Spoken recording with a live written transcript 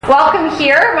Welcome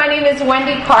here. My name is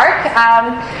Wendy Park,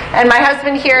 and my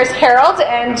husband here is Harold,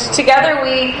 and together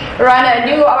we run a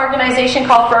new organization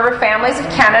called Forever Families of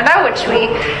Canada, which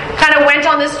we kind of went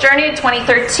on this journey in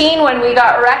 2013 when we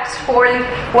got wrecked for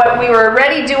what we were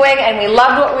already doing, and we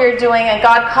loved what we were doing, and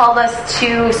God called us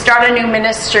to start a new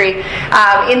ministry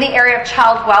in the area of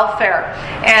child welfare.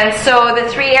 And so the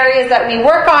three areas that we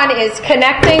work on is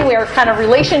connecting. We're kind of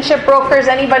relationship brokers.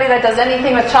 Anybody that does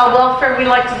anything with child welfare, we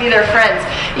like to be their friends,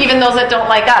 even those that don't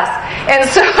like us. And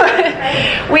so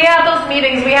we have those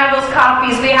meetings, we have those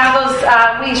coffees, we have those,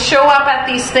 we show up at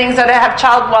these things that have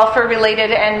child welfare related,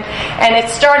 and it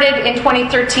started in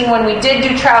 2013 when we did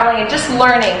do traveling and just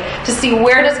learning to see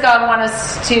where does God want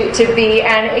us to be,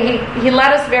 and he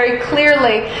led us very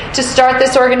clearly to start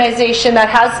this organization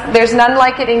that there's none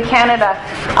like it in Canada,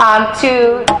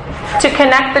 to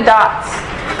connect the dots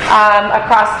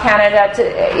across Canada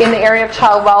in the area of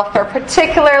child welfare.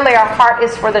 Particularly, our heart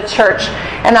is for the church,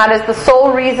 and that is the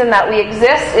sole reason that we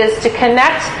exist, is to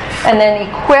connect and then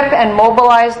equip and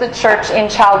mobilize the church in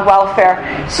child welfare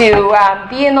to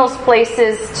be in those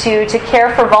places to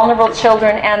care for vulnerable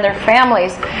children and their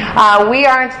families. We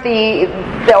aren't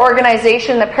the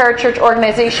organization, the parachurch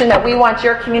organization that we want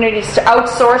your communities to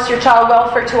outsource your child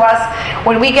welfare to us.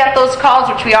 When we get those calls,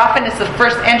 which we often is the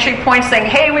first entry point, saying,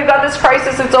 hey, we've got this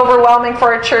crisis, it's overwhelming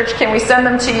for our church, can we send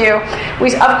them to you?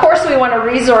 Of course we want to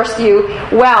resource you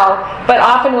well, but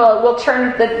often we'll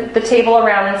turn the table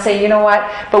around and say, you know what,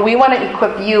 but we want to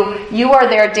equip you. You are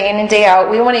there day in and day out.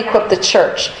 We want to equip the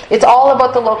church. It's all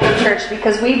about the local church,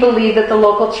 because we believe that the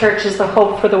local church is the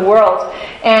hope for the world.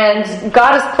 And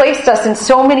God has placed us in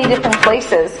so many different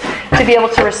places to be able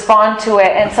to respond to it,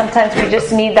 and sometimes we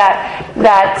just need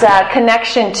that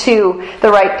connection to the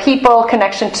right people,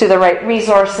 connection to the right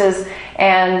resources,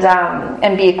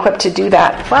 and be equipped to do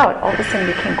that. Wow, all of a sudden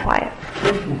became quiet.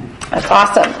 That's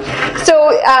awesome.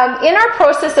 So in our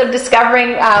process of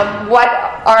discovering what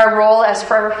our role as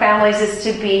Forever Families is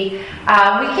to be,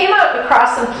 we came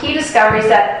across some key discoveries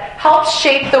that help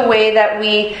shape the way that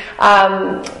we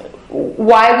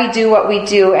why we do what we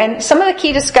do. And some of the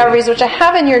key discoveries, which I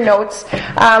have in your notes,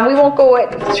 we won't go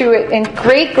through it in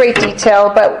great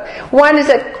detail, but one is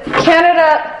that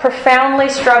Canada profoundly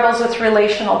struggles with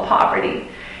relational poverty.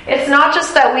 It's not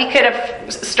just that we could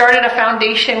have started a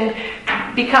foundation,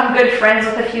 become good friends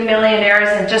with a few millionaires,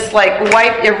 and just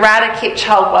eradicate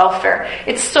child welfare.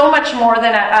 It's so much more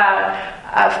than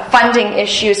a funding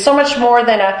issue, so much more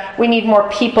than we need more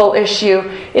people issue.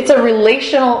 It's a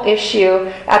relational issue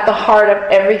at the heart of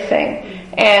everything.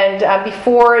 And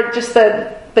before just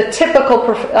the typical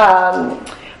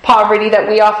poverty that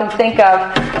we often think of,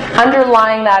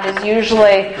 underlying that is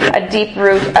usually a deep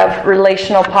root of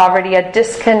relational poverty, a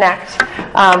disconnect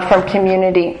from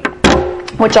community,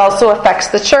 which also affects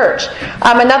the church.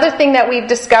 Another thing that we've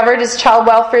discovered is child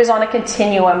welfare is on a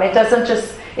continuum.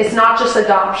 It's not just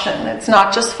adoption. It's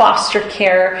not just foster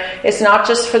care. It's not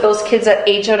just for those kids that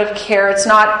age out of care. It's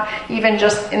not even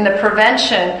just in the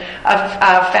prevention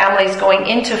of families going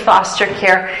into foster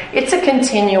care. It's a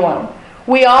continuum.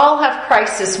 We all have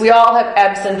crisis. We all have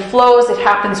ebbs and flows. It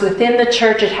happens within the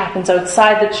church. It happens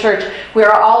outside the church. We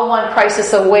are all one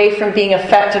crisis away from being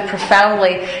affected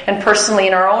profoundly and personally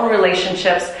in our own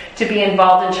relationships to be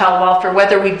involved in child welfare.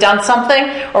 Whether we've done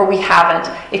something or we haven't,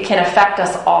 it can affect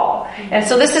us all. And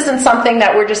so this isn't something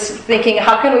that we're just thinking,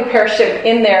 how can we parachute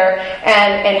in there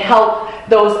and help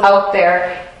those out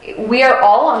there? We are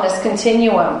all on this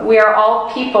continuum. We are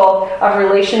all people of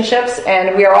relationships,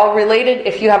 and we are all related.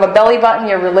 If you have a belly button,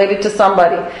 you're related to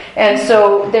somebody. And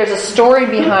so there's a story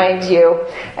behind you,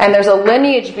 and there's a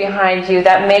lineage behind you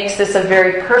that makes this a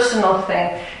very personal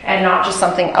thing and not just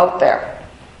something out there.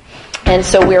 And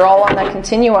so we're all on that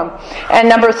continuum. And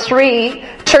number 3,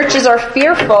 churches are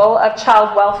fearful of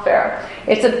child welfare.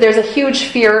 There's a huge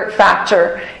fear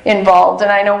factor involved.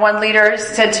 And I know one leader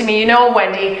said to me,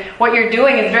 Wendy, what you're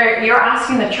doing is you're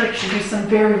asking the church to do some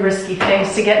very risky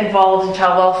things to get involved in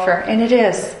child welfare. And it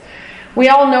is. We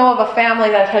all know of a family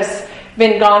that has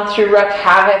been gone through wreaked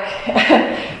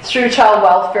havoc through child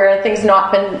welfare, and things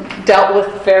not been dealt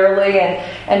with fairly,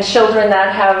 and children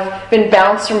that have been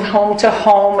bounced from home to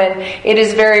home, and it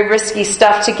is very risky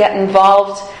stuff to get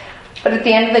involved. But at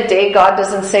the end of the day, God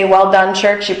doesn't say, well done,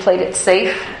 church, you played it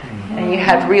safe, and you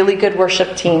had really good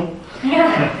worship team.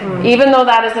 Yeah. Even though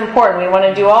that is important, we want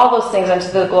to do all those things unto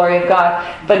the glory of God.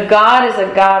 But God is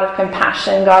a God of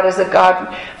compassion. God is a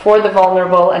God for the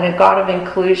vulnerable and a God of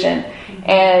inclusion.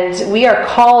 And we are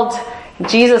called,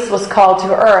 Jesus was called to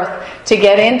earth to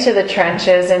get into the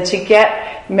trenches and to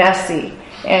get messy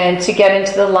and to get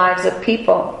into the lives of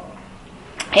people.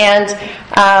 And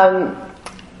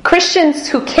Christians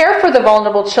who care for the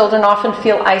vulnerable children often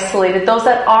feel isolated. Those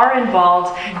that are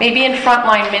involved, maybe in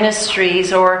frontline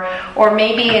ministries, or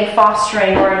maybe in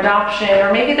fostering or adoption,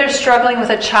 or maybe they're struggling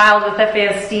with a child with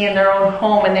FASD in their own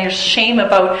home, and there's shame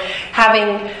about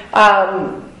having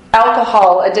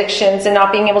alcohol addictions and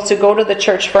not being able to go to the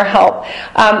church for help.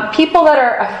 People that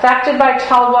are affected by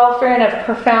child welfare in a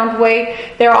profound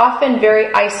way, they're often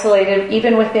very isolated,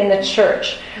 even within the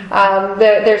church.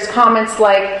 There's comments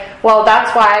like, well,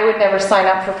 that's why I would never sign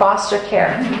up for foster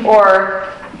care. Or,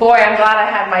 boy, I'm glad I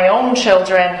had my own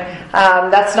children.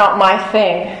 That's not my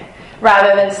thing.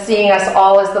 Rather than seeing us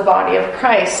all as the body of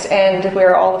Christ, and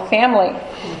we're all a family.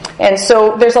 And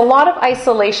so there's a lot of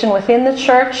isolation within the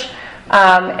church,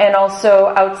 and also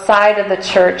outside of the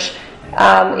church.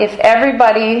 If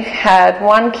everybody had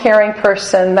one caring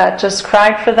person that just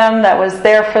cried for them, that was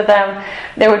there for them,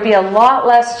 there would be a lot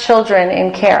less children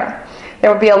in care.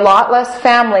 There would be a lot less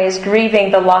families grieving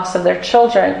the loss of their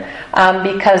children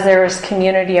because there is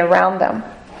community around them.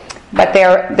 But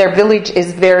their village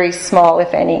is very small,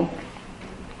 if any.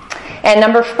 And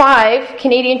number 5,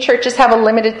 Canadian churches have a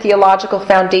limited theological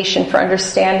foundation for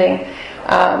understanding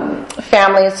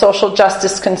family and social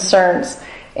justice concerns.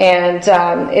 And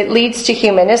it leads to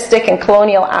humanistic and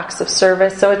colonial acts of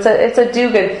service. So it's a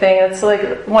do-good thing. It's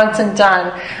like once and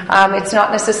done. It's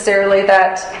not necessarily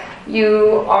that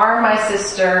you are my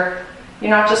sister, you're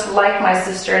not just like my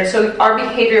sister, and so our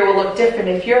behavior will look different.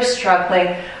 If you're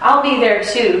struggling, I'll be there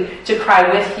too to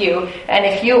cry with you. And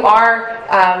if you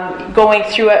are going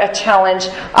through a challenge,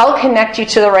 I'll connect you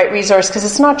to the right resource, because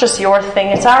it's not just your thing,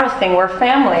 it's our thing. We're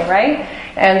family, right?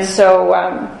 And so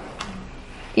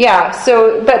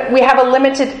but we have a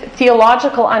limited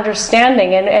theological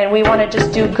understanding, and we want to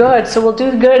just do good. So we'll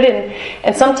do good,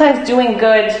 and sometimes doing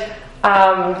good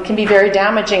can be very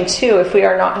damaging too if we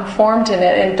are not informed in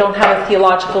it and don't have a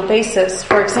theological basis.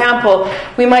 For example,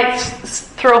 we might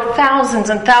throw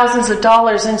thousands and thousands of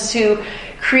dollars into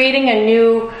creating a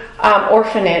new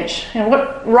orphanage. And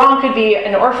what wrong could be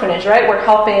an orphanage, right? We're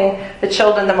helping the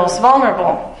children the most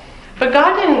vulnerable. But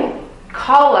God didn't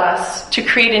call us to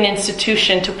create an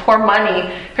institution, to pour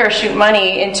money, parachute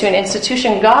money into an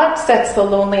institution. God sets the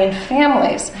lonely in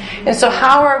families. And so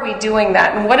how are we doing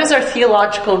that? And what is our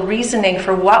theological reasoning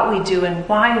for what we do and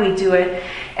why we do it?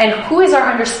 And who is our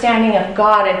understanding of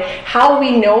God? And how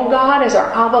we know God as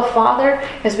our Abba Father,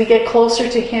 as we get closer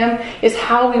to Him, is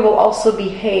how we will also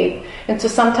behave. And so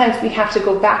sometimes we have to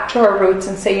go back to our roots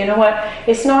and say, you know what?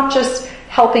 It's not just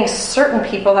helping certain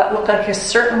people that look like a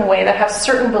certain way, that have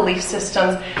certain belief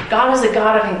systems. God is a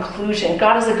God of inclusion.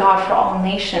 God is a God for all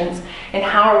nations. And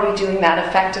how are we doing that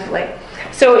effectively?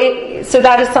 So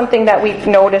that is something that we've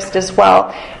noticed as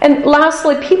well. And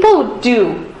lastly, people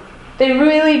they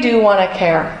really do want to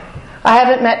care. I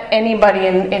haven't met anybody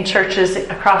in churches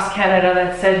across Canada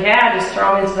that said, yeah, just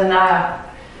throw them into the Nile.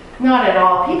 Not at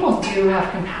all. People do have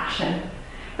compassion.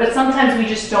 But sometimes we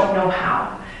just don't know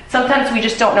how. Sometimes we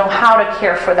just don't know how to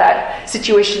care for that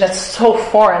situation that's so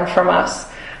foreign from us.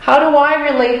 How do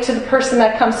I relate to the person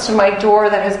that comes to my door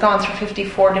that has gone through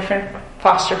 54 different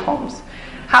foster homes?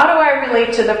 How do I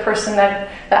relate to the person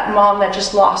that mom that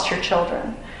just lost her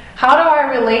children? How do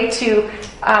I relate to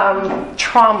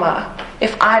trauma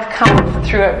if I've come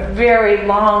through a very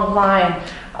long line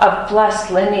of blessed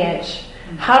lineage?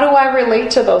 How do I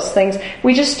relate to those things?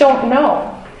 We just don't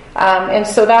know. And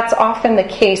so that's often the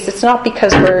case. It's not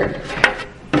because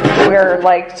we're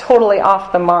like totally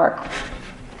off the mark.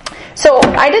 So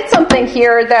I did something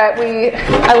here that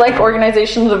I like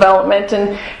organizational development,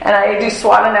 and I do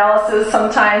SWOT analysis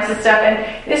sometimes and stuff.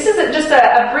 And this is just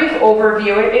a brief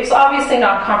overview. It's obviously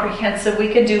not comprehensive. We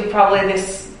could do probably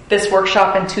this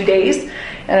workshop in 2 days,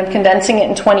 and I'm condensing it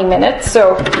in 20 minutes.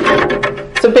 So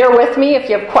bear with me. If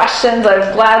you have questions,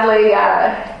 I'd gladly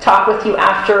talk with you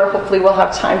after. Hopefully we'll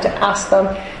have time to ask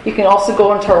them. You can also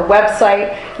go into our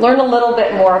website, learn a little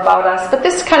bit more about us. But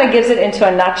this kind of gives it into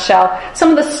a nutshell. Some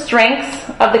of the strengths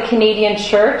of the Canadian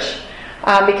church,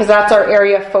 because that's our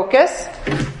area of focus,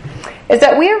 is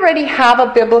that we already have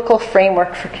a biblical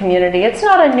framework for community. It's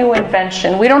not a new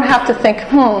invention. We don't have to think,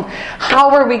 how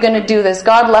are we going to do this?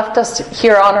 God left us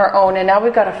here on our own, and now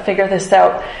we've got to figure this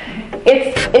out.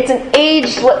 It's an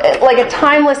age, like a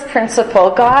timeless principle.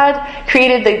 God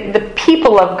created the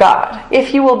people of God.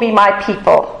 If you will be my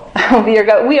people,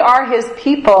 we are His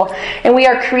people, and we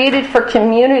are created for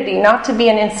community, not to be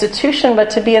an institution, but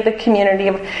to be of the community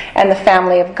and the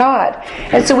family of God.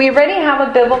 And so we already have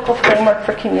a biblical framework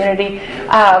for community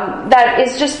that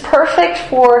is just perfect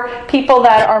for people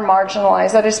that are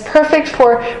marginalized, that is perfect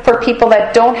for people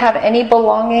that don't have any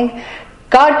belonging.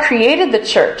 God created the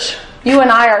church You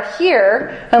and I are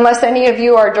here, unless any of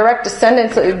you are direct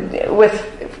descendants with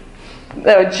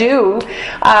a Jew,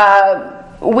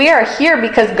 we are here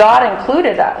because God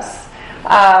included us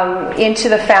into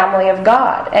the family of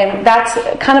God. And that's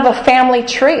kind of a family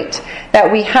trait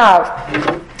that we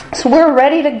have. So we're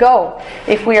ready to go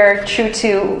if we are true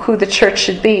to who the church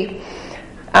should be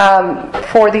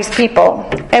for these people.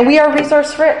 And we are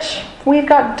resource rich. We've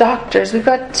got doctors, we've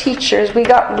got teachers, we've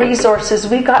got resources,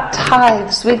 we've got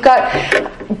tithes, we've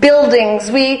got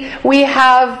buildings, we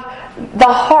have the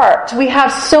heart. We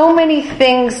have so many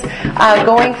things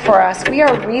going for us. We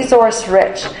are resource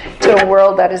rich to a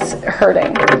world that is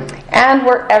hurting. And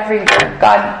we're everywhere.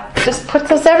 God just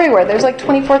puts us everywhere. There's like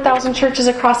 24,000 churches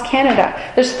across Canada.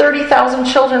 There's 30,000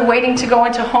 children waiting to go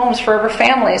into homes forever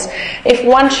families. If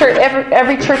one church,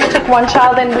 every church took one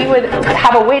child, then we would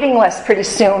have a waiting list pretty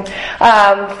soon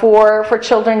for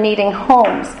children needing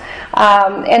homes.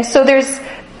 And so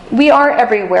we are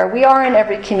everywhere. We are in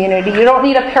every community. You don't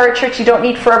need a parachurch. You don't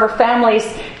need forever families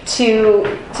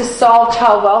to solve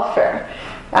child welfare.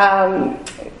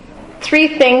 3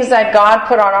 things that God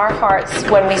put on our hearts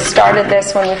when we started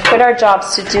this, when we quit our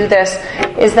jobs to do this,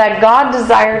 is that God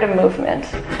desired a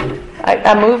movement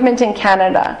in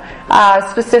Canada,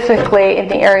 specifically in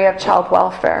the area of child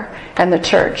welfare and the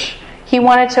church. He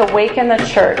wanted to awaken the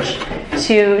church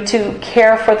to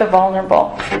care for the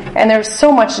vulnerable. And there's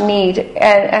so much need.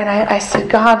 And I said,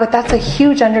 God, but that's a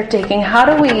huge undertaking. How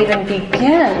do we even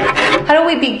begin? How do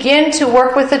we begin to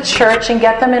work with the church and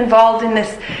get them involved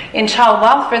in child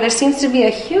welfare? There seems to be a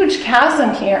huge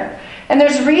chasm here. And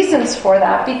there's reasons for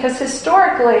that, because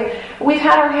historically we've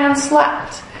had our hands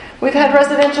slapped. We've had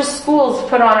residential schools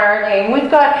put on our name. We've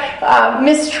got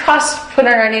mistrust put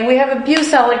on our name. We have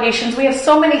abuse allegations. We have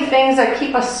so many things that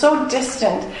keep us so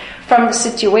distant from the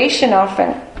situation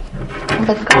often.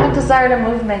 But God desired a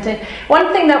movement. And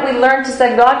one thing that we learned is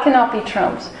that God cannot be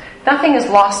trumped. Nothing is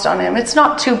lost on Him. It's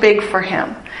not too big for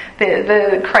Him,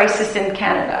 the crisis in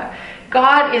Canada.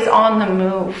 God is on the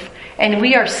move. And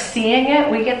we are seeing it.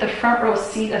 We get the front row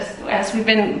seat as we've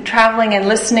been traveling and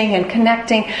listening and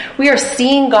connecting. We are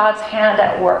seeing God's hand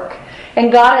at work.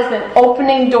 And God has been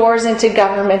opening doors into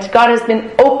government. God has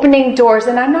been opening doors.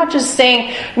 And I'm not just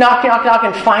saying, knock, knock, knock,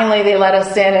 and finally they let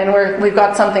us in and we've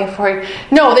got something for you.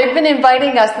 No, they've been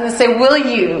inviting us and they say, will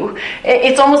you?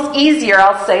 It's almost easier,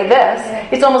 I'll say this.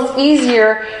 It's almost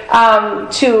easier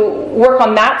to work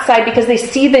on that side because they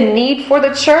see the need for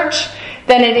the church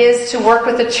than it is to work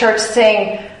with the church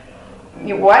saying,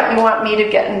 you want me to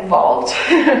get involved?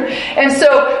 And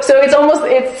so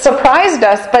it's surprised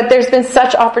us, but there's been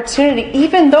such opportunity,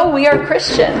 even though we are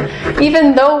Christian,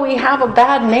 even though we have a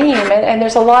bad name, and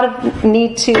there's a lot of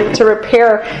need to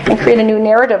repair and create a new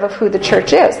narrative of who the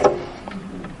church is.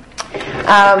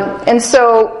 And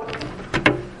so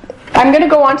I'm going to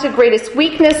go on to greatest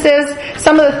weaknesses.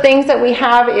 Some of the things that we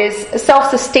have is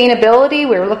self-sustainability.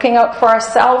 We're looking out for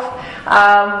ourselves.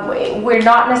 We're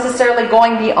not necessarily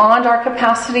going beyond our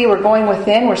capacity. We're going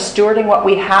within. We're stewarding what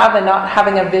we have and not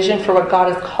having a vision for what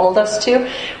God has called us to,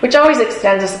 which always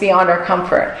extends us beyond our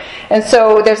comfort. And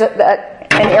so there's an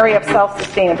area of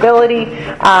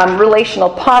self-sustainability. Relational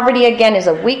poverty, again, is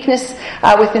a weakness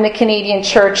within the Canadian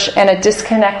church and a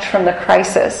disconnect from the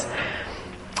crisis.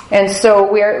 And so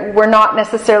we're not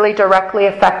necessarily directly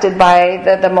affected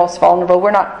by the most vulnerable.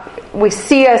 We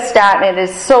see a stat and it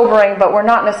is sobering, but we're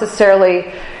not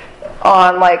necessarily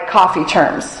on like coffee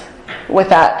terms with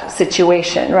that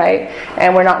situation, right?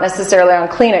 And we're not necessarily on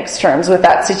Kleenex terms with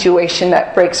that situation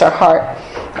that breaks our heart.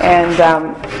 And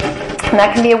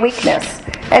that can be a weakness.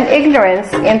 And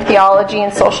ignorance in theology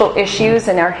and social issues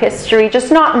and our history,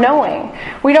 just not knowing.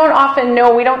 We don't often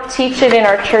know, we don't teach it in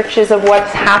our churches of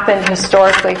what's happened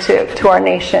historically to our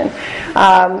nation.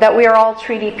 That we are all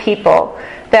treaty people,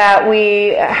 that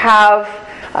we have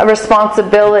a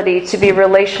responsibility to be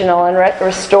relational and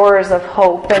restorers of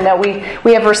hope, and that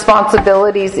we have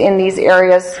responsibilities in these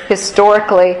areas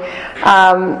historically.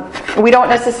 We don't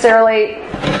necessarily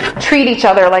treat each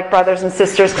other like brothers and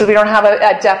sisters because we don't have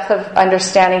a depth of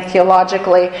understanding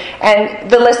theologically,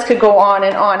 and the list could go on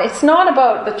and on. It's not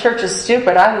about the church is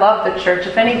stupid. I love the church.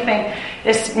 If anything,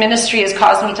 this ministry has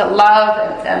caused me to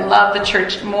love and love the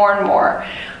church more and more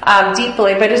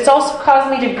deeply, but it's also caused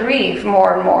me to grieve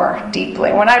more and more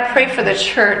deeply. When I pray for the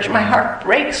church, my heart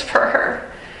breaks for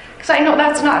her because I know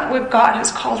that's not what God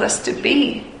has called us to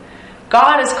be.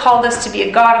 God has called us to be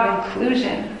a God of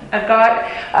inclusion, a God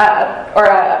or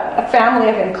a family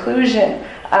of inclusion,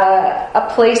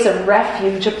 a place of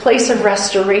refuge, a place of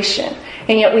restoration,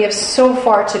 and yet we have so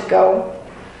far to go.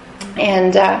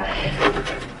 And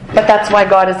but that's why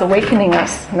God is awakening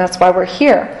us, and that's why we're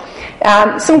here.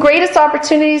 Some greatest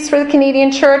opportunities for the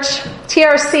Canadian Church.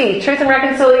 TRC, Truth and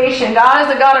Reconciliation. God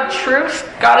is a God of truth.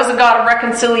 God is a God of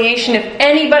reconciliation. If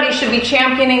anybody should be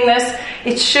championing this,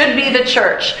 it should be the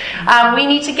church. We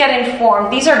need to get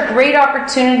informed. These are great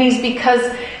opportunities because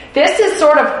this is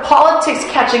sort of politics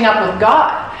catching up with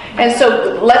God. And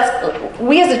so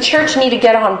we as a church need to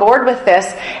get on board with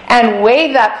this and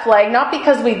wave that flag, not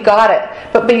because we've got it,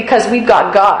 but because we've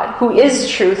got God, who is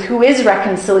truth, who is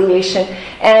reconciliation.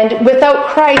 And without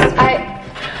Christ,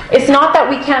 it's not that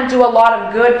we can't do a lot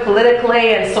of good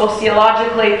politically and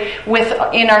sociologically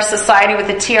in our society with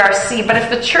the TRC, but if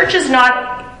the church is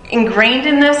not ingrained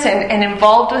in this and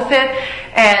involved with it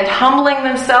and humbling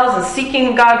themselves and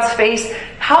seeking God's face,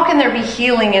 how can there be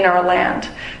healing in our land?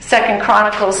 2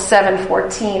 Chronicles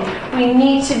 7:14. We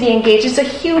need to be engaged. It's a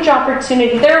huge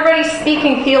opportunity. They're already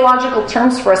speaking theological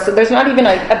terms for us, so there's not even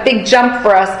a big jump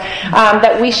for us,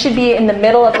 that we should be in the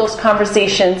middle of those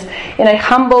conversations in a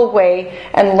humble way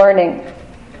and learning.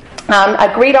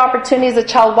 A great opportunity is a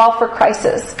child welfare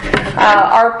crisis.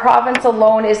 Our province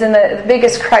alone is in the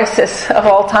biggest crisis of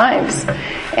all times.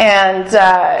 And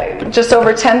just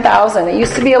over 10,000. It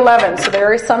used to be 11, so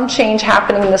there is some change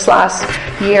happening this last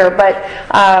year. But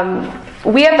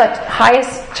we have the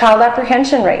highest child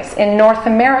apprehension rates in North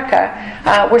America.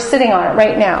 We're sitting on it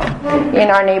right now in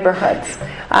our neighborhoods.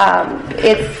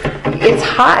 It's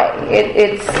high.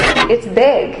 It's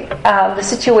big. The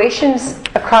situations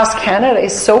across Canada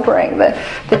is sobering.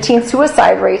 The teen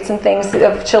suicide rates and things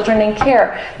of children in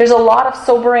care. There's a lot of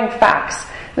sobering facts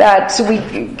that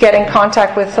we get in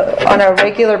contact with on a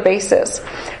regular basis.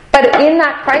 But in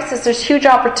that crisis, there's huge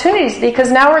opportunities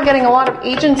because now we're getting a lot of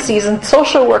agencies and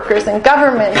social workers and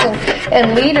government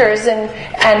and leaders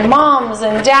and moms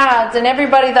and dads and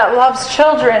everybody that loves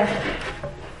children.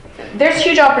 There's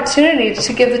huge opportunity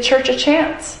to give the church a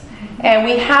chance. And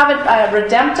we have a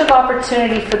redemptive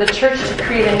opportunity for the church to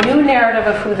create a new narrative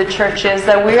of who the church is,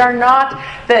 that we are not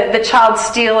the child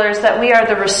stealers, that we are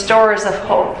the restorers of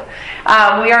hope.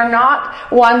 We are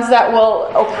not ones that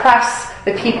will oppress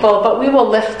the people, but we will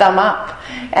lift them up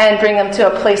and bring them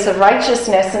to a place of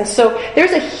righteousness. And so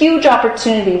there's a huge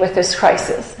opportunity with this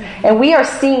crisis. And we are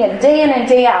seeing it day in and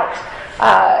day out.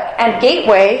 And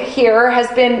Gateway here has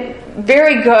been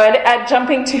very good at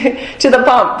jumping to the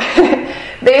pump.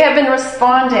 They have been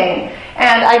responding.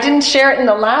 And I didn't share it in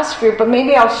the last group, but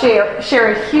maybe I'll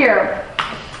share it here.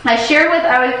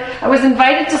 I was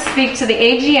invited to speak to the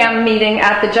AGM meeting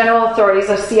at the General Authorities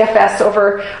of CFS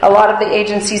over a lot of the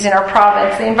agencies in our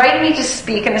province. They invited me to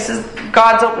speak, and this is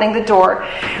God's opening the door.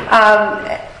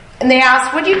 And they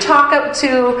asked, would you talk up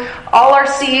to all our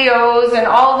CEOs and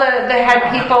all the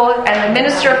head people and the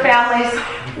Minister of Families?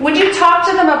 Would you talk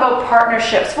to them about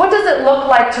partnerships? What does it look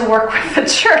like to work with the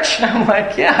church? And I'm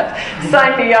like, yeah,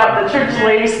 sign me up. The church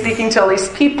lady speaking to all these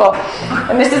people.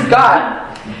 And this is God.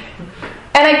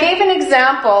 And I gave an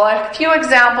example, a few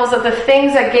examples of the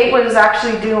things that Gateway was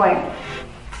actually doing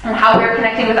and how we were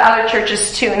connecting with other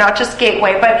churches too, not just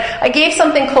Gateway. But I gave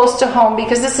something close to home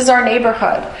because this is our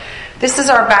neighborhood. This is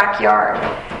our backyard.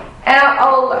 And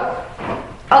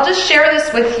I'll just share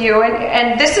this with you.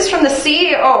 And this is from the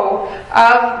CEO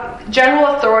of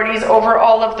General Authorities over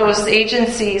all of those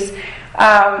agencies.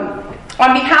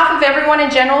 On behalf of everyone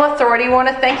in General Authority, we want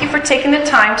to thank you for taking the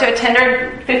time to attend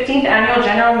our 15th annual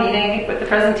general meeting with the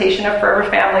presentation of Forever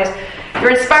Families.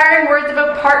 Your inspiring words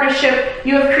about partnership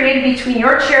you have created between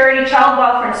your charity, child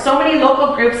welfare, and so many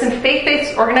local groups and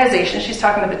faith-based organizations, she's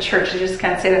talking about the church, I just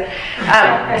can't say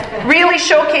that, really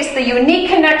showcase the unique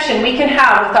connection we can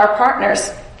have with our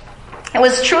partners. It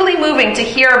was truly moving to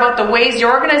hear about the ways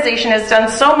your organization has done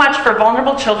so much for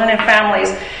vulnerable children and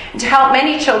families, and to help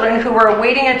many children who were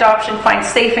awaiting adoption find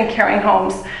safe and caring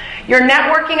homes. Your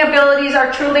networking abilities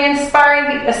are truly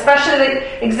inspiring, especially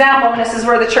the example, and this is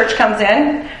where the church comes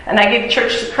in, and I give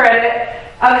church credit,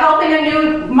 of helping a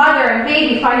new mother and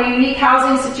baby find a unique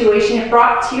housing situation. It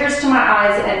brought tears to my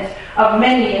eyes and of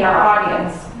many in our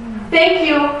audience. Thank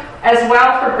you as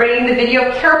well for bringing the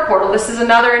video care portal. This is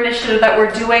another initiative that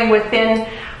we're doing within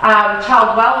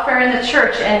child welfare in the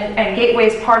church, and Gateway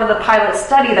is part of the pilot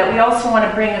study that we also want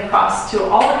to bring across to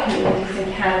all the communities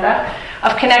in Canada,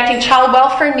 of connecting child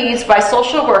welfare needs by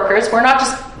social workers. We're not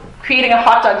just creating a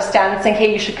hot dog stand and saying,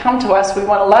 hey, you should come to us, we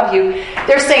want to love you.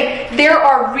 They're saying there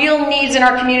are real needs in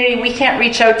our community we can't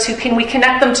reach out to. Can we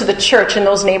connect them to the church in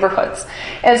those neighborhoods?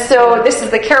 And so this is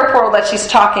the care portal that she's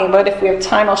talking about. If we have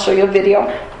time, I'll show you a video.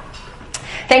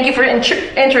 Thank you for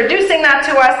introducing that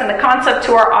to us and the concept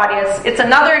to our audience. It's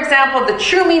another example of the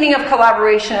true meaning of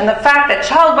collaboration and the fact that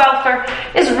child welfare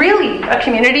is really a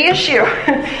community issue.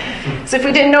 So if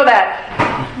we didn't know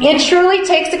that, It truly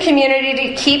takes a community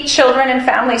to keep children and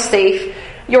families safe.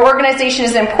 Your organization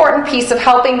is an important piece of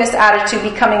helping this attitude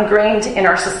become ingrained in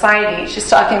our society. She's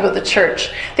talking about the church.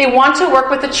 They want to work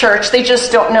with the church, they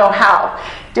just don't know how.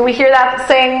 Do we hear that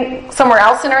saying somewhere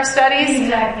else in our studies?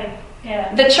 Exactly.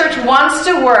 Yeah. The church wants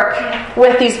to work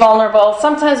with these vulnerable.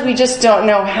 Sometimes we just don't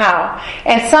know how.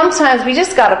 And sometimes we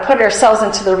just got to put ourselves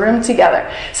into the room together.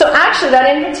 So actually, that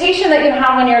invitation that you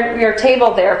have on your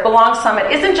table there, Belong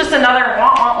Summit, isn't just another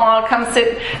come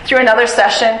sit through another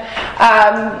session.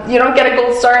 You don't get a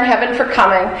gold star in heaven for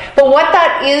coming. But what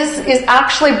that is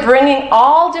actually bringing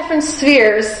all different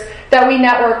spheres that we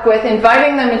network with,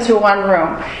 inviting them into one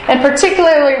room. And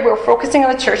particularly, we're focusing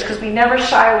on the church because we never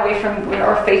shy away from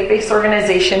our faith-based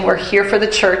organization. We're here for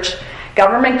the church.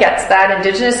 Government gets that.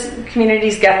 Indigenous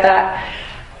communities get that.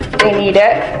 They need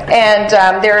it. And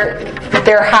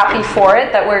they're happy for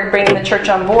it, that we're bringing the church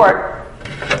on board.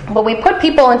 But we put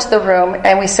people into the room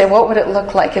and we say, what would it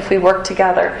look like if we worked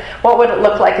together? What would it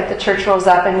look like if the church rose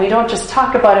up? And we don't just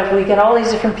talk about it, we get all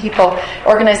these different people,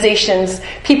 organizations,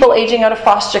 people aging out of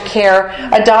foster care,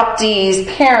 adoptees,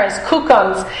 parents,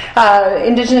 kukums,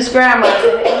 Indigenous grandmas,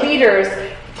 and leaders,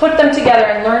 put them together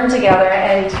and learn together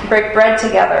and break bread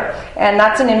together. And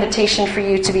that's an invitation for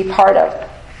you to be part of.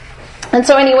 And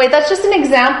so anyway, that's just an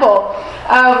example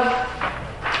of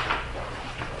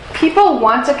people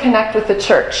want to connect with the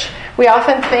church. We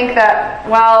often think that,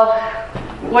 well,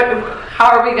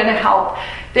 how are we going to help?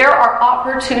 There are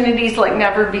opportunities like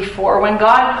never before. When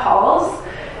God calls,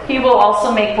 He will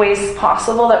also make ways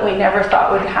possible that we never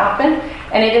thought would happen.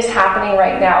 And it is happening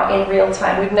right now in real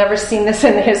time. We've never seen this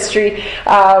in the history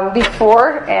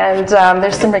before. And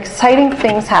there's some exciting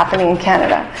things happening in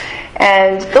Canada.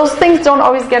 And those things don't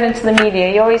always get into the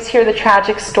media. You always hear the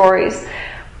tragic stories.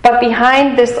 But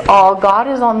behind this all, God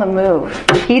is on the move.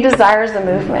 He desires a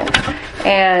movement.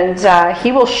 And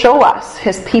He will show us,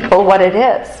 His people, what it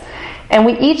is. And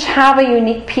we each have a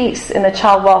unique piece in the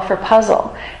child welfare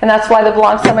puzzle. And that's why the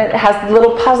Belong Summit has the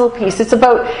little puzzle piece. It's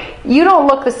about, you don't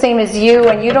look the same as you,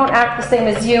 and you don't act the same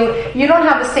as you. You don't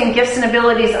have the same gifts and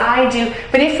abilities I do.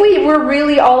 But if we were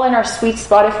really all in our sweet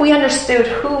spot, if we understood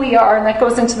who we are, and that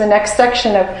goes into the next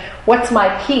section of what's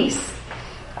my piece.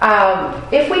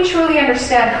 If we truly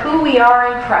understand who we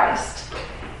are in Christ,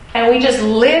 and we just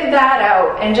live that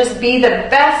out and just be the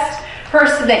best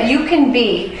person that you can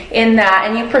be in that,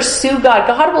 and you pursue God,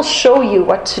 God will show you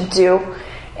what to do,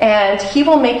 and He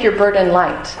will make your burden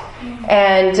light.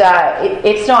 And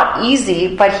it's not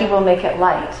easy, but He will make it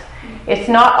light. It's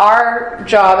not our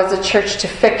job as a church to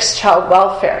fix child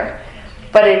welfare,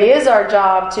 but it is our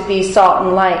job to be salt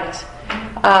and light.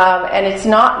 And it's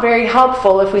not very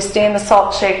helpful if we stay in the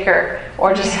salt shaker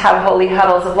or just have holy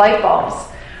huddles of light bulbs.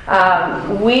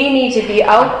 We need to be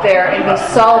out there and be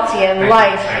salty and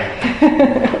light.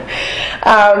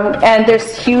 And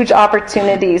there's huge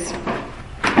opportunities.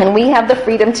 And we have the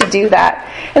freedom to do that.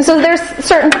 And so there's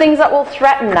certain things that will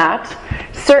threaten that.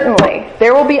 Certainly.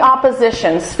 There will be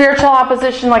opposition. Spiritual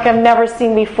opposition like I've never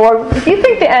seen before. Do you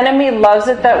think the enemy loves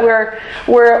it that we're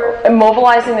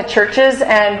mobilizing the churches?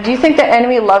 And do you think the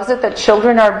enemy loves it that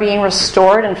children are being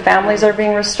restored and families are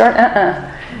being restored?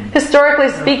 Historically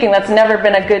speaking, that's never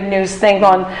been a good news thing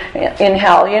on in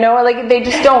hell. You know, like they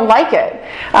just don't like it.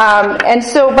 And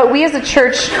so, but we as a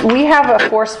church, we have a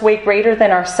force way greater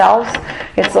than ourselves.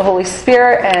 It's the Holy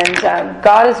Spirit, and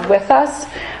God is with us.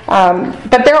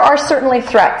 But there are certainly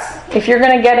threats. If you're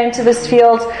going to get into this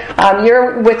field,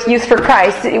 you're with Youth for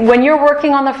Christ. When you're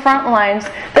working on the front lines,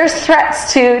 there's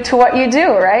threats to what you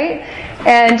do, right?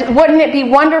 And wouldn't it be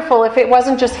wonderful if it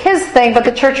wasn't just his thing, but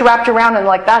the church wrapped around and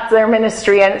like that's their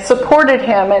ministry and supported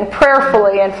him and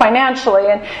prayerfully and financially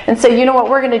and say, you know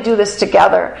what, we're going to do this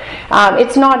together.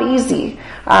 It's not easy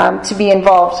to be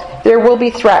involved. There will be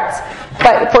threats.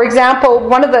 But for example,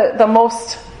 one of the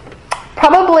most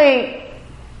probably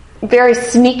very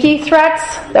sneaky threats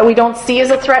that we don't see as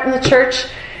a threat in the church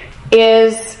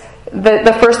is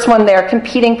the first one there,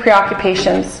 competing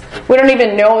preoccupations. We don't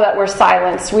even know that we're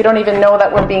silenced. We don't even know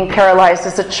that we're being paralyzed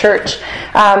as a church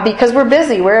because we're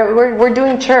busy. We're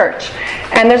doing church.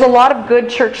 And there's a lot of good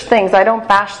church things. I don't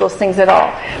bash those things at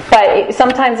all. But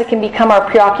sometimes it can become our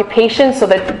preoccupation so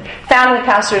that family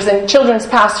pastors and children's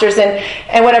pastors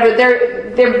and whatever,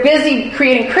 they're busy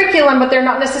creating curriculum, but they're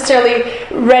not necessarily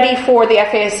ready for the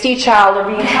FASD child or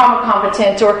being trauma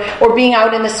competent or being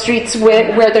out in the streets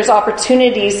where there's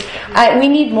opportunities. We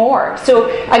need more. So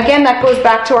again, that goes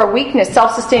back to our weakness,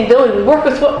 self-sustainability. We work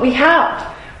with what we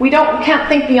have. We can't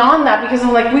think beyond that because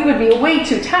we would be way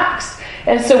too taxed.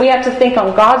 And so we have to think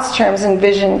on God's terms and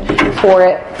vision for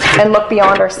it and look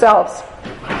beyond ourselves.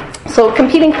 So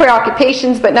competing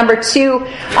preoccupations, but number 2,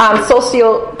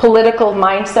 socio-political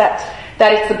mindset,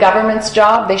 that it's the government's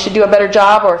job. They should do a better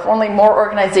job, or if only more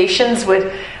organizations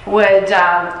would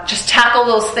just tackle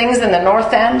those things in the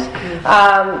North End.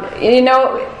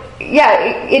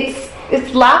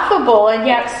 It's laughable, and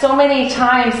yet so many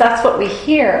times that's what we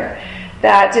hear.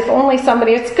 That if only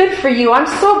somebody, it's good for you. I'm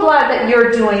so glad that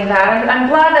you're doing that. I'm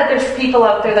glad that there's people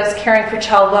out there that's caring for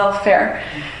child welfare.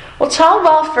 Well, child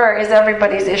welfare is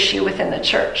everybody's issue within the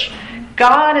church.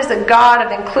 God is a God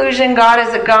of inclusion. God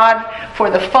is a God for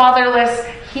the fatherless.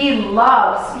 He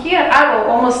loves, I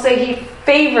will almost say he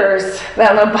favors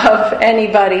them above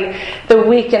anybody, the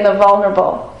weak and the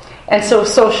vulnerable. And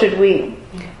so should we.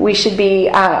 We should be,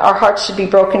 our hearts should be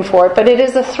broken for it. But it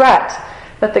is a threat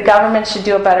that the government should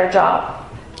do a better job.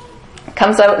 It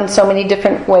comes out in so many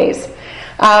different ways.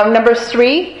 Number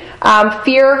 3,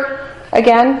 fear,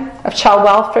 again, of child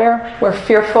welfare. We're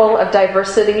fearful of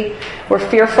diversity. We're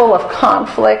fearful of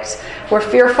conflict. We're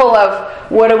fearful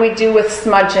of what do we do with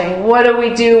smudging? What do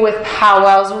we do with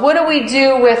powwows? What do we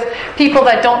do with people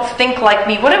that don't think like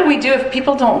me? What do we do if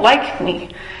people don't like me?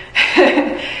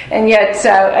 And yet,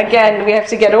 again, we have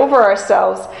to get over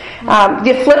ourselves.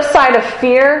 The flip side of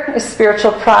fear is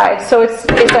spiritual pride. So it's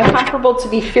uncomfortable to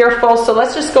be fearful. So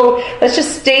let's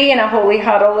just stay in a holy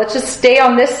huddle. Let's just stay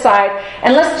on this side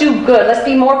and let's do good. Let's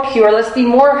be more pure. Let's be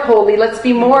more holy. Let's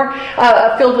be more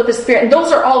filled with the Spirit. And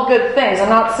those are all good things. I'm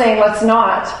not saying let's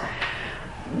not.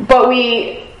 But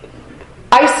we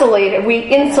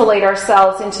insulate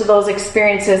ourselves into those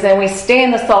experiences, and we stay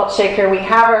in the salt shaker. We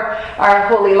have our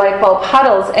holy light bulb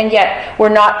huddles, and yet we're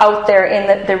not out there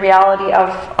in the reality of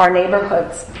our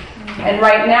neighborhoods. And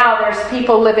right now there's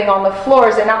people living on the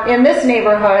floors, and in this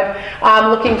neighborhood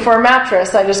looking for a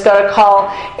mattress. I just got a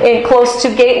call in close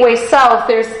to Gateway South.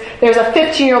 There's a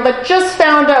 15-year-old that just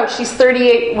found out she's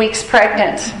 38 weeks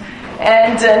pregnant.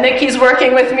 And Nikki's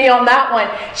working with me on that one.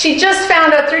 She just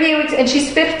found out 38 weeks, and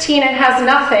she's 15 and has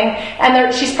nothing,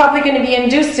 and she's probably going to be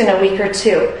induced in a week or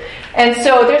 2. And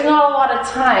so there's not a lot of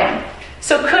time.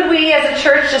 So could we as a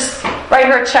church just write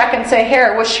her a check and say,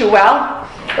 here, wish you well?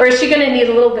 Or is she going to need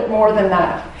a little bit more than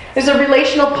that? There's a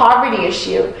relational poverty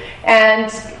issue.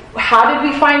 And how did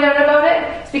we find out about it?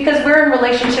 It's because we're in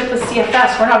relationship with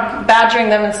CFS. We're not badgering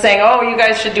them and saying, oh, you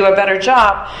guys should do a better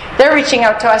job. They're reaching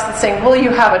out to us and saying, will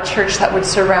you have a church that would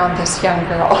surround this young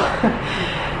girl?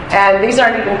 And these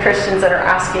aren't even Christians that are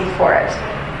asking for it.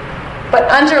 But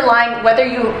underlying, whether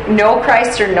you know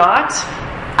Christ or not,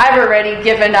 I've already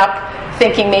given up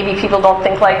thinking maybe people don't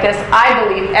think like this. I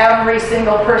believe every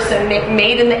single person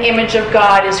made in the image of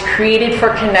God is created for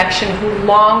connection, who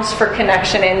longs for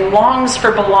connection and longs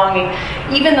for belonging.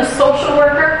 Even the social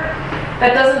worker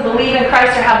that doesn't believe in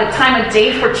Christ or have the time of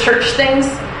day for church things,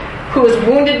 who was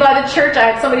wounded by the church.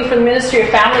 I had somebody from the Ministry of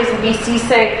Families in BC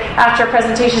say after a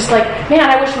presentation, she's like,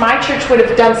 man, I wish my church would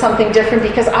have done something different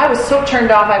because I was so turned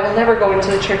off I will never go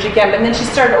into the church again. But then she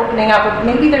started opening up,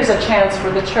 maybe there's a chance for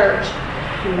the church.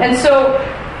 And so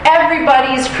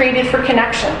everybody is created for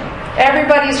connection.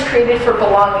 Everybody is created for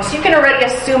belonging. So you can already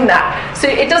assume that. So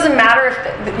it doesn't matter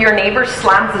if your neighbor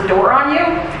slams the door on you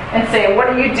and say, what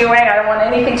are you doing? I don't want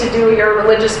anything to do with your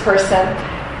religious person.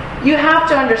 You have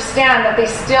to understand that they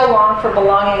still long for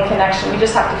belonging and connection. We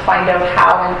just have to find out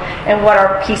how and what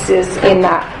our piece is in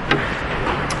that.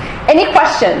 Any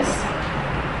questions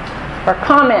or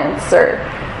comments or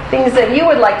things that you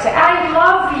would like to add? I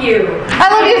love you. I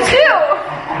love you too.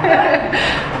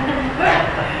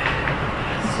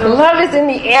 Love is in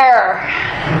the air.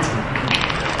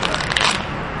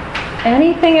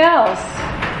 Anything else?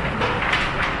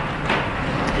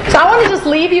 So I want to just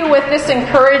leave you with this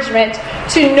encouragement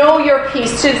to know your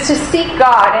peace, to seek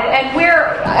God. And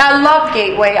I love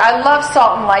Gateway, I love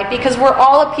Salt and Light, because we're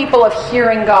all a people of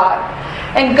hearing God.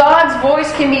 And God's voice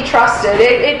can be trusted.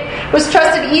 It was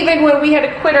trusted even when we had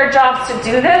to quit our jobs to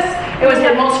do this. It was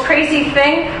the most crazy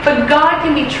thing. But God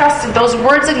can be trusted. Those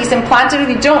words that He's implanted with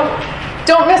you,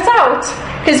 don't miss out.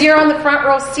 Because you're on the front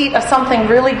row seat of something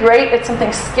really great. It's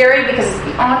something scary because it's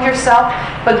beyond yourself.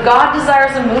 But God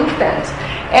desires a movement.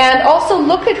 And also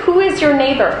look at who is your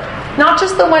neighbor. Not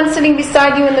just the one sitting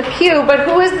beside you in the pew, but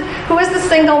who is the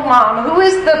single mom? Who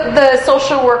is the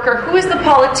social worker? Who is the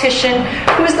politician?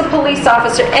 Who is the police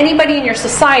officer? Anybody in your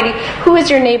society, who is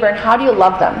your neighbor and how do you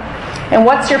love them? And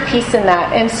what's your piece in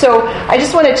that? And so I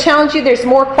just want to challenge you. There's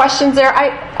more questions there.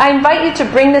 I invite you to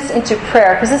bring this into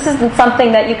prayer, because this isn't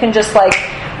something that you can just like,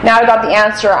 now I got the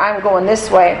answer, I'm going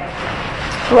this way.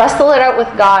 Wrestle it out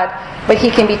with God, but He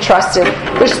can be trusted.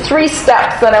 There's 3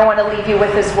 steps that I want to leave you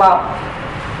with as well.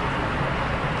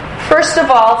 First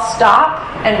of all, stop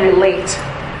and relate.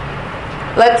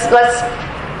 Let's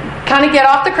kind of get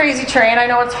off the crazy train. I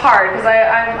know it's hard because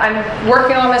I'm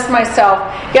working on this myself.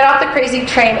 Get off the crazy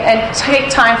train and take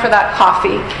time for that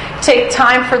coffee. Take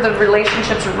time for the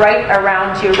relationships right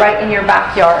around you, right in your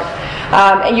backyard.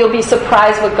 And you'll be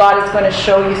surprised what God is going to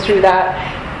show you through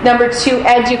that. Number 2,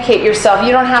 educate yourself.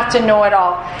 You don't have to know it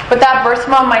all. But that birth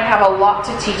mom might have a lot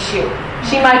to teach you.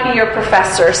 She might be your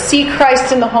professor. See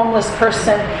Christ in the homeless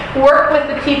person. Work with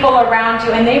the people around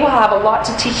you, and they will have a lot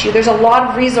to teach you. There's a lot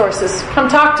of resources. Come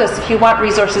talk to us if you want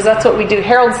resources. That's what we do.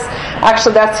 Harold's,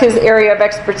 actually, that's his area of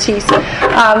expertise.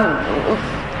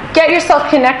 Get yourself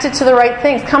connected to the right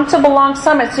things. Come to Belong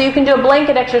Summit so you can do a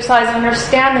blanket exercise and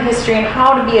understand the history and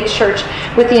how to be a church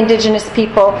with the Indigenous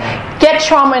people. Get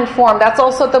trauma informed. That's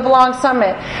also at the Belong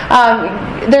Summit.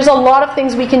 There's a lot of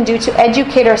things we can do to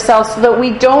educate ourselves so that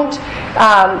we don't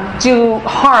do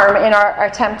harm in our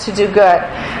attempt to do good.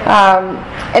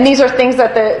 And these are things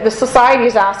that the society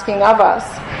is asking of us.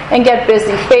 And get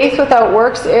busy. Faith without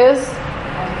works is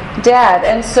dead.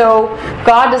 And so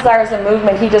God desires a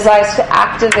movement. He desires to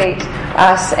activate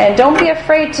us. And don't be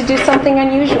afraid to do something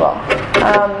unusual.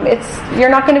 You're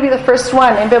not going to be the first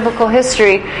one in biblical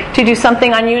history to do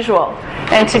something unusual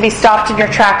and to be stopped in your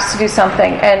tracks to do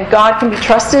something. And God can be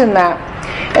trusted in that.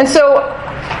 And so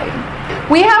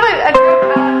we have a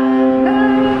group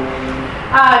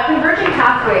Converging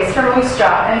Pathways from Moose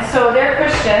Jaw, and so they're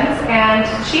Christians, and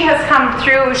she has come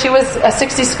through, she was a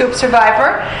 60 Scoop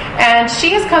survivor, and she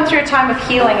has come through a time of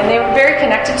healing, and they were very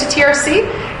connected to TRC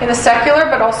in the secular,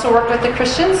 but also work with the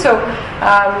Christians, so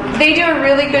they do a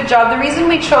really good job. The reason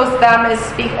we chose them is,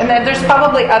 and there's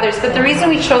probably others, but the reason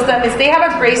we chose them is they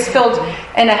have a grace-filled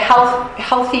and a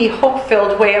healthy,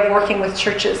 hope-filled way of working with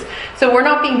churches. So we're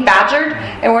not being badgered,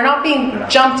 and we're not being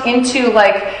jumped into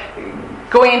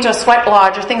going into a sweat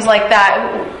lodge or things like that.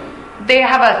 They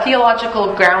have a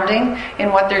theological grounding in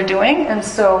what they're doing, and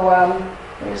so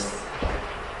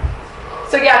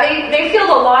they field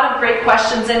a lot of great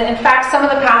questions. And in fact, some of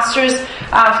the pastors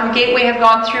from Gateway have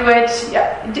gone through it.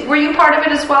 Yeah. Were you part of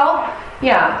it as well?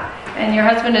 Yeah, and your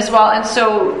husband as well. And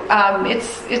so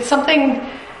it's something.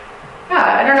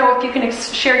 Yeah, I don't know if you can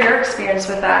share your experience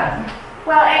with that.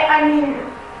 Well, I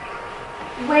mean,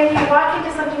 when you walk into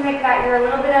something like that, you're a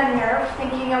little bit unnerved,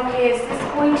 thinking, okay, is this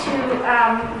going to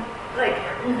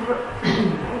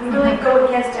really go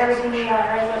against everything we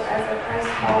are as a Christ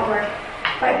follower?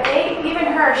 But even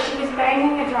her, she was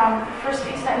banging a drum. The first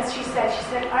few sentences she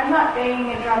said, I'm not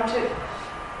banging a drum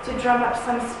to drum up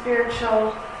some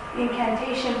spiritual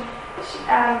incantation.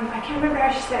 I can't remember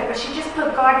how she said it, but she just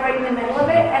put God right in the middle of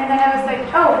it, and then I was like,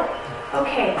 oh,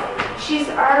 okay, she's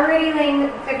already laying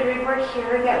the groundwork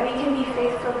here that we can be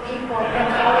faithful people and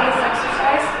follow this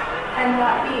exercise and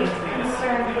not be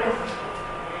concerned with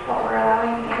what we're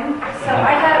allowing in. So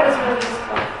I thought it was really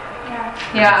useful.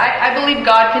 Yeah, I believe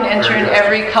God can enter in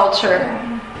every culture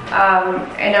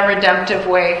in a redemptive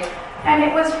way. And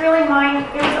it was really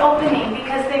it was opening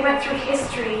because they went through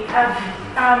history of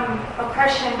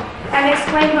oppression and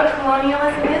explained what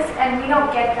colonialism is, and we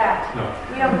don't get that. No.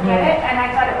 We don't get it, and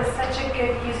I thought it was such a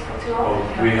good, useful tool.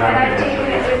 And I've taken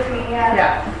it with me,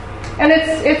 yeah. And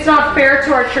it's not fair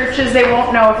to our churches. They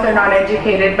won't know if they're not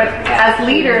educated. But as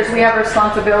leaders, we have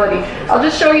responsibility. I'll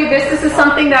just show you this. This is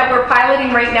something that we're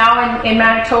piloting right now in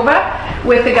Manitoba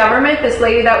with the government, this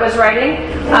lady that was writing,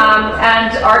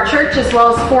 and our church as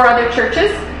well as 4 other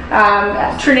churches.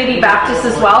 Trinity Baptist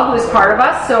as well, who is part of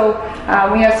us. So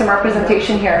we have some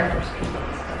representation here.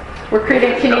 We're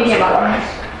creating a Canadian model.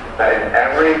 That in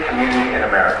every community in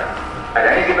America, at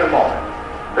any given moment,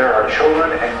 there are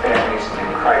children and families in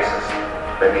crisis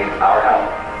that need our help.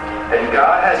 And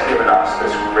God has given us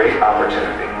this great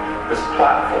opportunity, this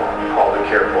platform called the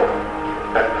Care Portal,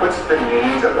 that puts the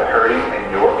needs of the hurting in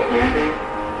your community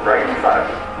right in front of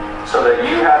you, so that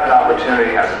you have an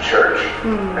opportunity as a church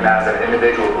and as an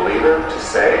individual believer to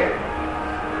say,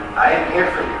 I am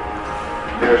here for you.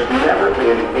 There's never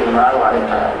been in my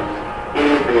lifetime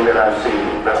anything that I've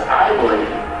seen that I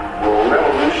believe will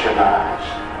revolutionize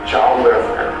child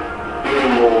welfare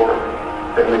any more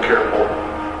than the Care Portal.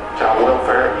 Child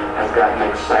welfare has gotten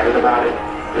excited about it.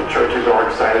 The churches are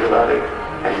excited about it.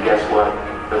 And guess what?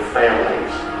 The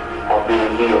families are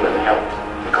being healed and helped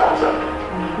because of it.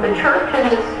 The church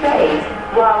and the state,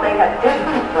 while they have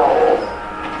different roles,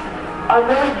 are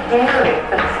really caring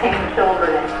for the same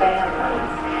children and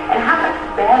families. And how much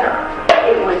better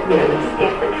it would be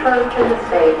if the church and the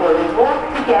state were to work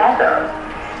together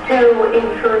to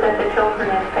ensure that the children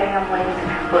and families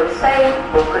were safe,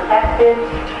 were protected,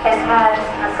 and had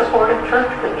a supportive church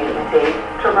community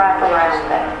to wrap around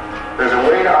them. There's a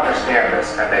way to understand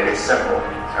this and make it simple,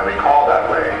 and we call that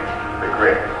way the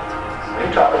grid. When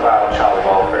you talk about child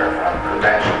welfare from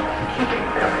keeping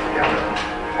families together.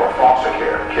 Or foster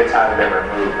care, kids having been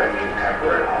removed that need a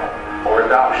temporary home. Or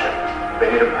adoption,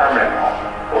 they need a permanent home.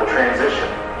 Or transition,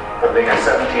 from being a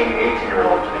 17,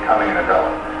 18-year-old to becoming an adult.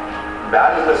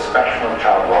 That is the spectrum of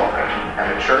child welfare, and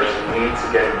the church needs to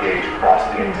get engaged across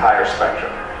the entire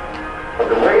spectrum. But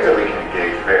the ways that we can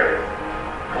engage vary,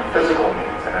 from physical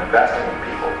needs and investing in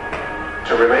people,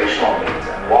 to relational needs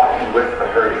and walking with the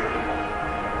hurting people,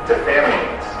 to family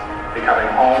needs, becoming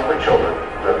home for children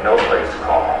who have no place to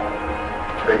call home.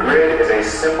 The grid is a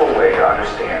simple way to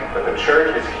understand that the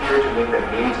church is here to meet the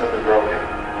needs of the broken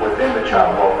within the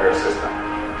child welfare system.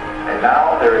 And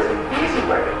now there is an easy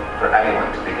way for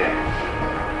anyone to begin.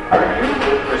 Are you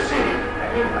with Receive an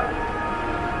email?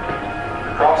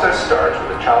 The process starts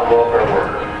with a child welfare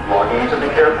worker logging into the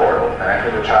care portal and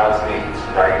entering the child's needs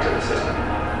right into the system.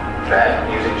 Then,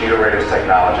 using GeoRadar's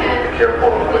technology, the care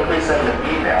portal quickly sends an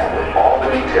email with all the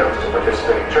details to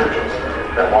participating churches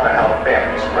that want to help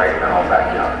families right in their own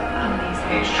backyard.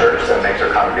 Each church then makes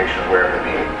their congregation aware of the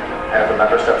need, and if a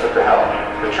member steps up to help,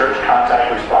 the church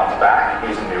contact responds back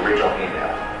using the original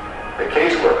email. The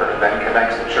caseworker then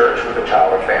connects the church with the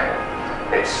child or family.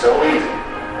 It's so easy,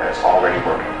 and it's already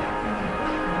working.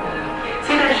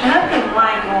 See, there's nothing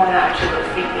like going out to the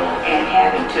field and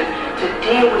having to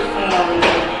deal with families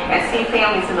and see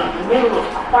families in the middle of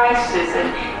crisis. And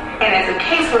as a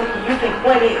caseworker, you think,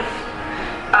 what if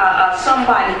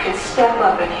somebody could step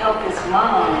up and help this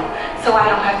mom so I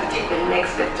don't have to take the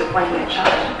next step to bring the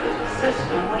child into the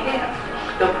system? What if?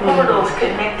 The portals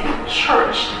connecting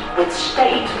church with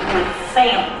state, with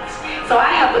families. So I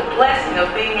have the blessing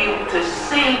of being able to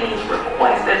see these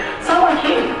requests that some are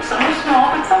huge, some are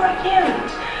small, but some are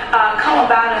huge. Come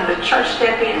about and the church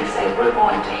step in and say, we're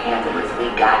going to handle this, we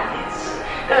got this.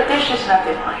 There's just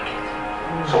nothing like it.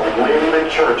 So when the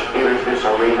church enters this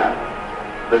arena,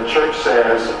 the church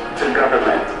says to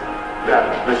government that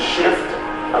the shift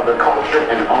of the culture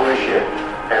and ownership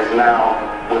is now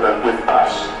with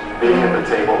us being at the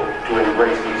table to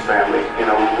embrace these families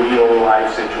in a real life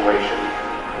situation.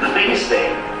 The biggest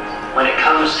thing when it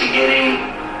comes to getting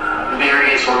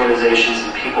various organizations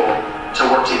and people to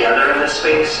work together in this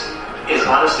space is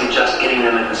honestly just getting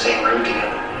them in the same room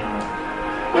together.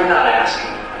 We're not asking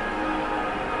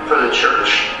for the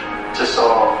church to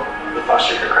solve the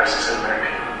foster care crisis in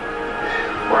America.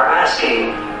 We're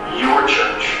asking your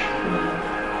church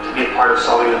to be a part of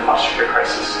solving the foster care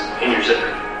crisis in your zip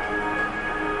code.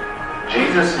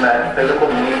 Jesus met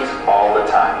physical needs all the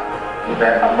time. He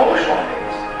met emotional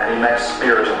needs, and he met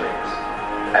spiritual needs.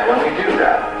 And when we do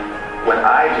that, when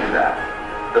I do that,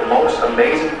 the most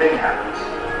amazing thing happens.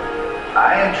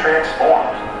 I am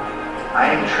transformed. I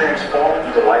am transformed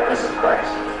into the likeness of Christ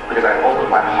because I've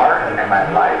opened my heart and my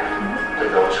life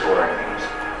to those who are in need.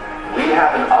 We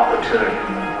have an opportunity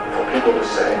for people to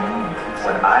say,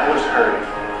 when I was hurting,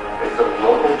 it's the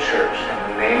local church in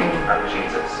the name of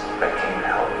Jesus that came to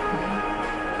help me.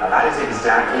 Now that is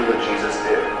exactly what Jesus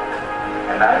did.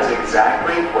 And that is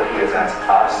exactly what he has asked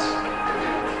us to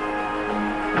do.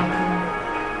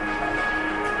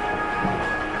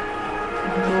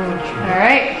 All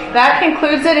right, that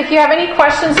concludes it. If you have any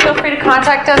questions, feel free to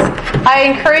contact us. I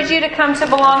encourage you to come to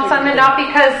Belong Summit, not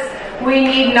because we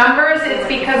need numbers, it's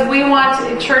because we want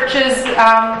churches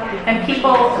and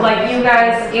people like you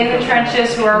guys in the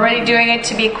trenches who are already doing it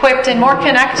to be equipped and more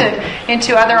connected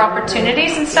into other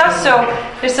opportunities and stuff. So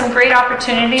there's some great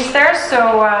opportunities there.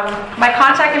 So my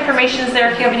contact information is there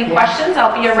if you have any questions.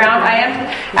 I'll be around. I am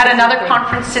at another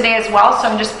conference today as well, so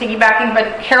I'm just piggybacking, but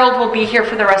Harold will be here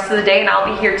for the rest of the day and I'll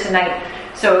be here tonight.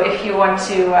 So if you want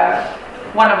to,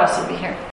 one of us will be here.